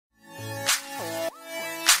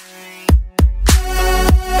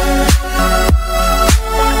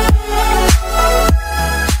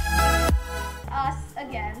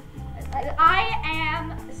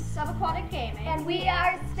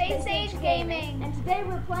Gaming. And today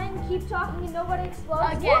we're playing Keep Talking and Nobody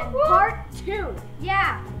Explodes Again. Part 2.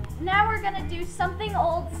 Yeah. Now we're gonna do something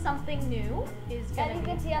old, something new. That you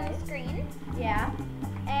can see on the screen. Yeah.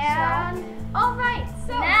 And all right.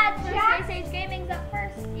 So Matt from Jack, Space Age Gaming's up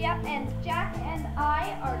first. Yep. And Jack and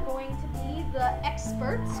I are going to be the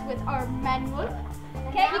experts with our manual.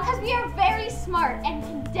 Okay, because we are very smart and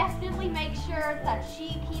can definitely make sure that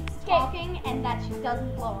she keeps talking and that she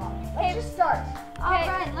doesn't blow up. Let's just start. All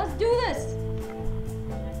right, let's do this.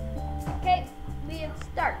 Okay, we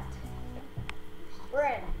start. We're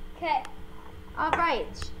in. Okay. All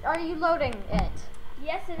right, are you loading it?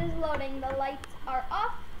 Yes, it is loading. The lights are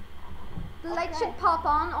off. The light should pop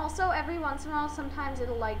on. Also, every once in a while, sometimes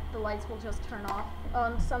the lights will just turn off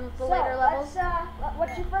on some of the later levels.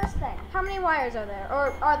 What's your first thing? How many wires are there?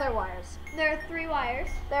 Or are there wires? There are 3 wires.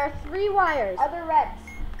 There are 3 wires. Are there reds?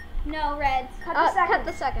 No reds. Cut the second. Cut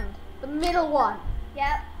the second. The middle one.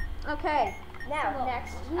 Yep. Okay. Now,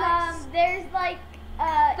 next. There's like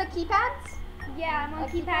The keypads? yeah, I'm on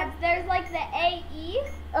keypads. There's like the AE.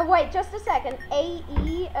 Oh, wait, just a second.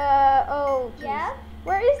 AE, oh, geez. Yeah.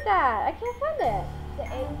 Where is that? I can't find it. The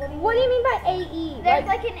A, What do you mean by AE? There's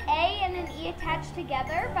like an A and an E attached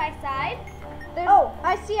together by side.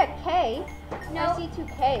 I see a K. No. I see 2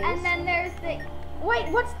 Ks. And then there's the Wait,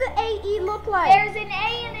 what's the AE look like? there's an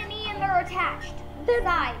A and an E and they're attached.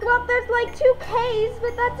 Side. Well, there's like 2 Ks,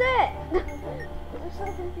 but that's it. I'm so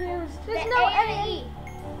confused. There's The no A and E.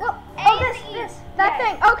 Well, A oh, and this, E. that Yes.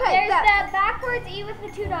 thing. Okay, There's that. the backwards E with the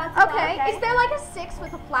 2 dots. above. Okay. Is there like a 6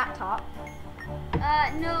 with a flat top?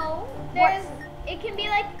 No. There's it can be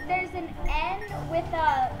like there's an N with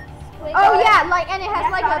a squig. Oh yeah, like and it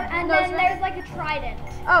has like got a it. And nose then ring. there's like a trident.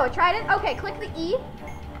 Oh, a trident. Okay, click the E.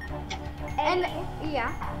 And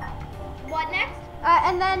yeah. What next?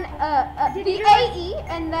 And then Did the you do it? AE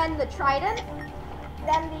and then the trident.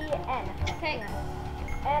 Then the N. Okay.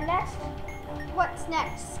 And next. What's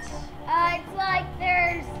next? It's like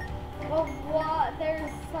there's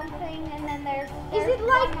there's something and then there's it one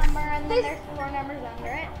like number and then this- there's 4 numbers under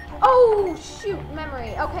it. Oh shoot,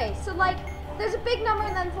 memory. Okay, so like there's a big number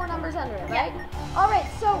and then 4 numbers under it, right? All right.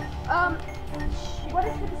 So What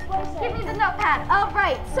does the display say? give me the notepad. All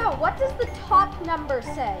right. So what does the top number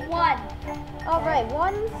say? 1. All right.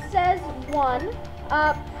 1 says 1.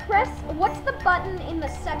 Press. What's the button in the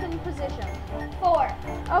second position? 4.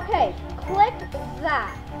 Okay. Click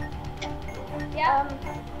that. Yep.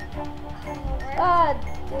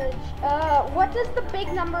 What does the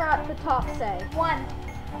big number at the top say? 1.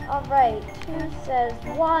 All right. 2 says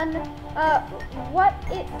 1. What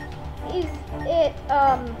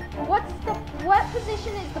what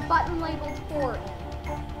position is the button labeled 4 in?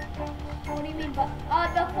 What do you mean? But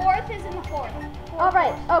the 4th is in the 4th. All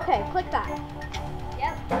right. Okay. Click that.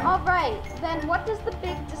 Yep. All right. Then what does the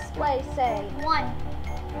big display say? 1.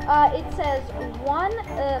 It says 1.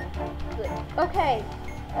 Okay.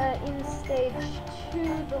 In stage 2,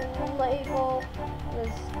 the label was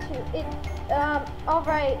 2. All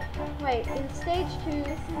right. Wait. In stage 2,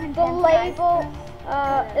 the label.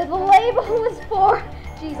 The label was 4.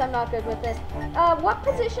 Jeez, I'm not good with this. What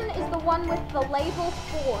position is the one with the label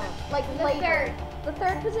 4? Like The label. 3rd. The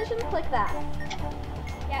 3rd position. Click that.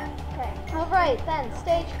 Yep. Okay. All right. Then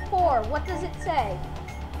stage 4. What does it say?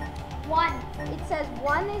 1. It says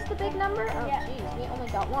 1 is the big number? Oh, Yeah. jeez, we only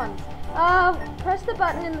got 1. Press the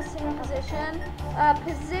button in the same position.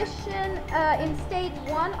 Position in stage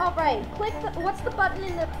 1. All right, click the, what's the button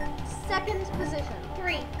in the second position?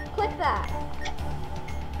 3. Click that.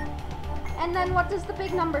 And then what does the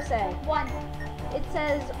big number say? 1. It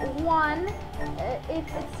says 1. If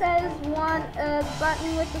it says 1,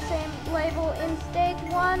 button with the same label in stage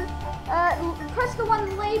 1, press the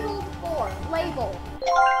one labeled 4. Label.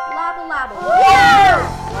 Label. Yeah!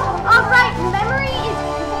 Alright, memory is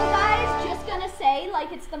evil, guys. Just gonna say,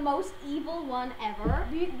 like, it's the most evil one ever.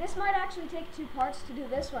 This might actually take 2 parts to do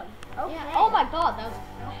this one. Okay. Yeah. Oh my god, that was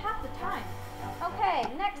half the time. Okay,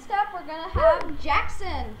 next up we're gonna have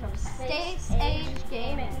Jackson from Space Age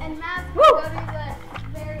Gaming. And Matt's gonna go to the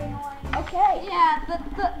very annoying. Okay. Yeah, the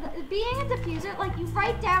being a diffuser, like you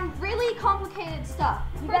write down really complicated stuff.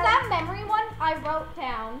 For that memory one, I wrote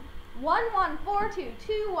down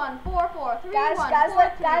 1142214431. Guys,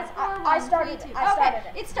 I started it.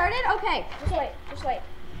 It started? Okay. Just wait.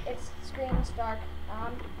 It's screen's dark.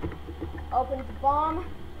 Open the bomb.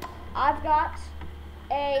 I've got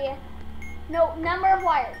a number of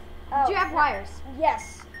wires. Do you have wires?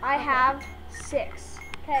 Yes, I have 6.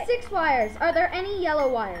 Okay. 6 wires. Are there any yellow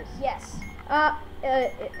wires? Yes. How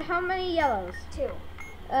many yellows? 2.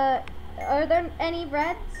 Are there any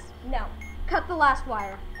reds? No. Cut the last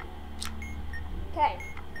wire. Okay.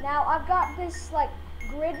 Now I've got this like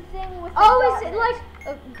grid thing with. Oh, is it like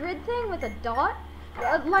a grid thing with a dot?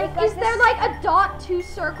 Yeah. Like, is there like a dot, 2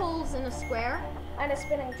 circles, and a square? And a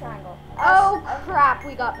spinning triangle. Oh crap,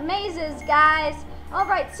 we got mazes, guys.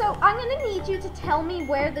 Alright, so I'm gonna need you to tell me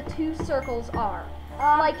where the 2 circles are.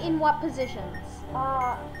 Like, in what positions?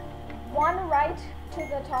 One right to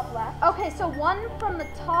the top left. Okay, so one from the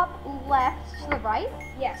top left to the right?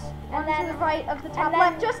 Yes. One to the right of the top then-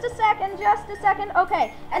 left. Just a second.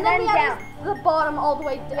 Okay. And then then the down. other, the bottom all the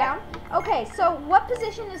way down? Okay, so what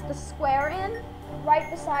position is the square in? Right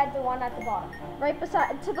beside the one at the bottom. Right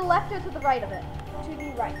beside, to the left or to the right of it? To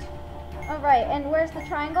the right. Alright, and where's the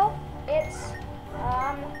triangle? It's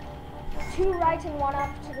 2 right and 1 up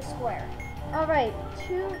to the square. Alright,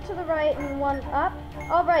 2 to the right and 1 up.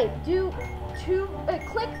 Alright, do 2,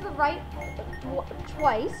 click the right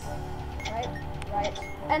twice. Right.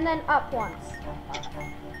 And then up once.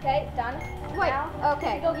 Okay, done. Wait, Now,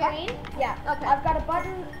 okay. go Yeah. green? Yeah. Okay. I've got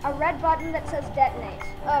a red button that says detonate.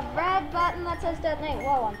 A red button that says detonate.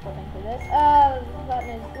 Whoa, I'm flipping through this. The button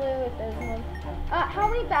is blue if there's one. How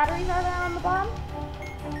many batteries are there on the bomb?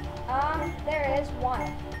 There is 1.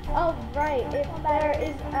 Oh, right. If there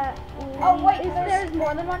is Oh, wait, if there's- there's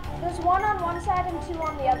more than one. There's 1 on one side and 2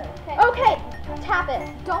 on the other. Okay, tap it.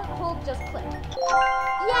 Don't hold, just click.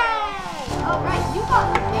 Yay! Alright, you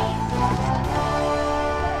got the maze.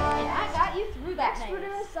 And I got you through that Next, we're maze.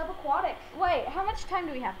 doing subaquatic. Wait, how much time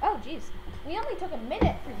do we have? Oh, jeez. We only took a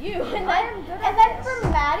minute for you. And I then, am good and at then this. for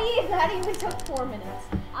Maddie only took 4 minutes.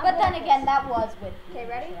 I'm But good then at again, this. that was with Okay,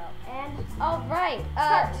 ready? And Alright,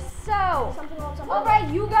 Start. so, something else. alright,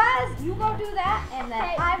 you guys, you go do that, and then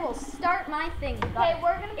Okay. I will start my thing. Okay,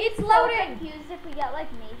 we're gonna be It's so loading. confused if we get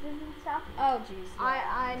like mazes and stuff. Oh, jeez.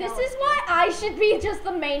 I know. This is why I should be just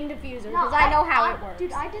the main diffuser, because I know how it works.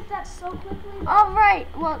 Dude, I did that so quickly. Alright,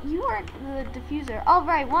 well, you weren't the diffuser.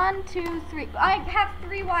 Alright, 1, 2, 3. I have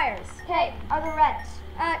 3 wires. Okay, are the reds?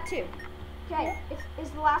 2. Okay, is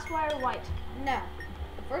the last wire white? No.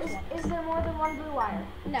 The first one. Is there more than 1 blue wire?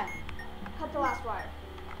 No. Cut the last wire.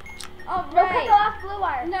 Alright. No, cut the last blue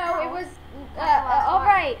wire. No, it was, last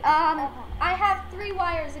alright, I have 3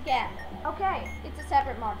 wires again. Okay, It's a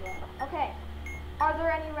separate module. okay. Are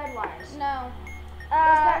there any red wires? No.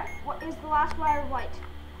 Is the last wire white?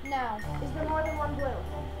 No. Is there more than 1 blue?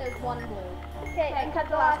 There's 1 blue. Okay, cut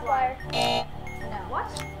the last wire. No.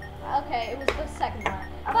 What? Okay, it was the second one.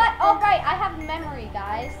 But, alright, I have memory,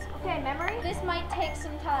 guys. Okay, memory. This might take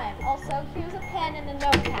some time. Also, here's a pen and a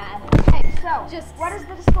notepad. Okay, so Just- what does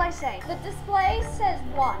the display say? The display says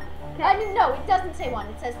 1. Okay. I mean, no, it doesn't say 1.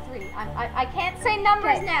 It says 3. I can't say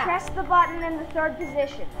numbers Okay, now. press the button in the 3rd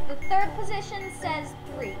position. The 3rd position says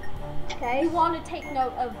 3. Okay. You want to take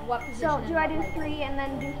note of what position. So and do I what do label. 3 and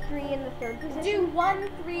then do 3 in the 3rd position? Do 1,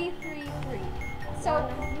 3, 3, 3. So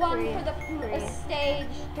 1 3, for the 3. stage.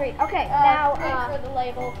 3. Okay, 3 now for the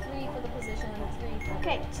label, 3 for the position, and 3 for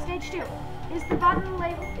okay, stage 2. Is the button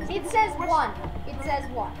labeled? It says 1. It says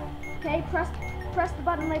 1. Okay, press the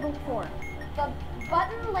button labeled 4. The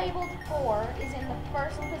button labeled 4 is in the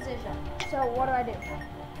 1st position. So what do I do?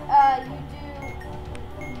 You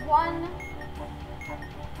do 1,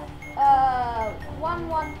 1,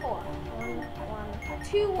 1, 4.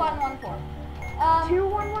 2, 1, 1, 4. 2,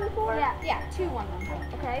 1, 1, 4? Yeah, 2, 1, 1,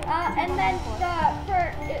 4. Okay. And then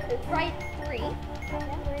write 3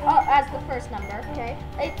 as the first number. Okay.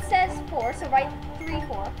 It says 4, so write 3,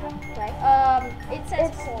 4. Okay. It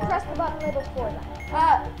says 4. Press the button labeled 4 then.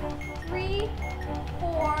 3,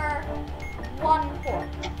 4, 1, 4.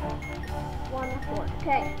 1, 4.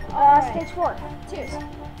 Okay. Alright. Stage 4. 2.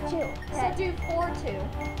 2. Okay. So do 4, 2.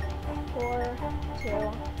 4,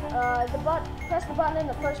 2. Press the button in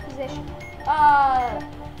the 1st position.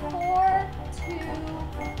 4, 2,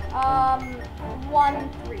 1,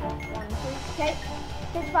 3. 1, 3. Okay.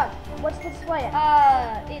 Stage 5. What's the display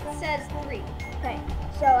at? It says 3. Okay.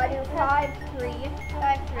 So I do 5, 3.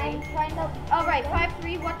 5, 3. I'm trying to. Alright, 5,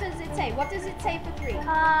 3. What does it say? What does it say for 3?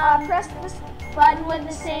 Press this Button with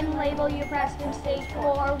the same label you pressed in stage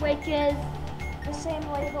 4, which is the same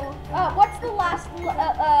label. What's the last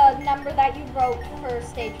number that you wrote for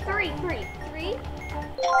stage 3. 3?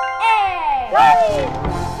 Hey!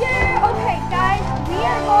 Yeah! Okay, guys, we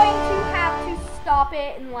are going to have to stop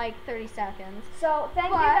it in like 30 seconds. So thank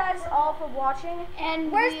you guys all for watching.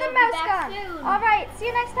 And where's We'll the be mouse back gun? soon. Alright, see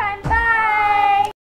you next time. Bye!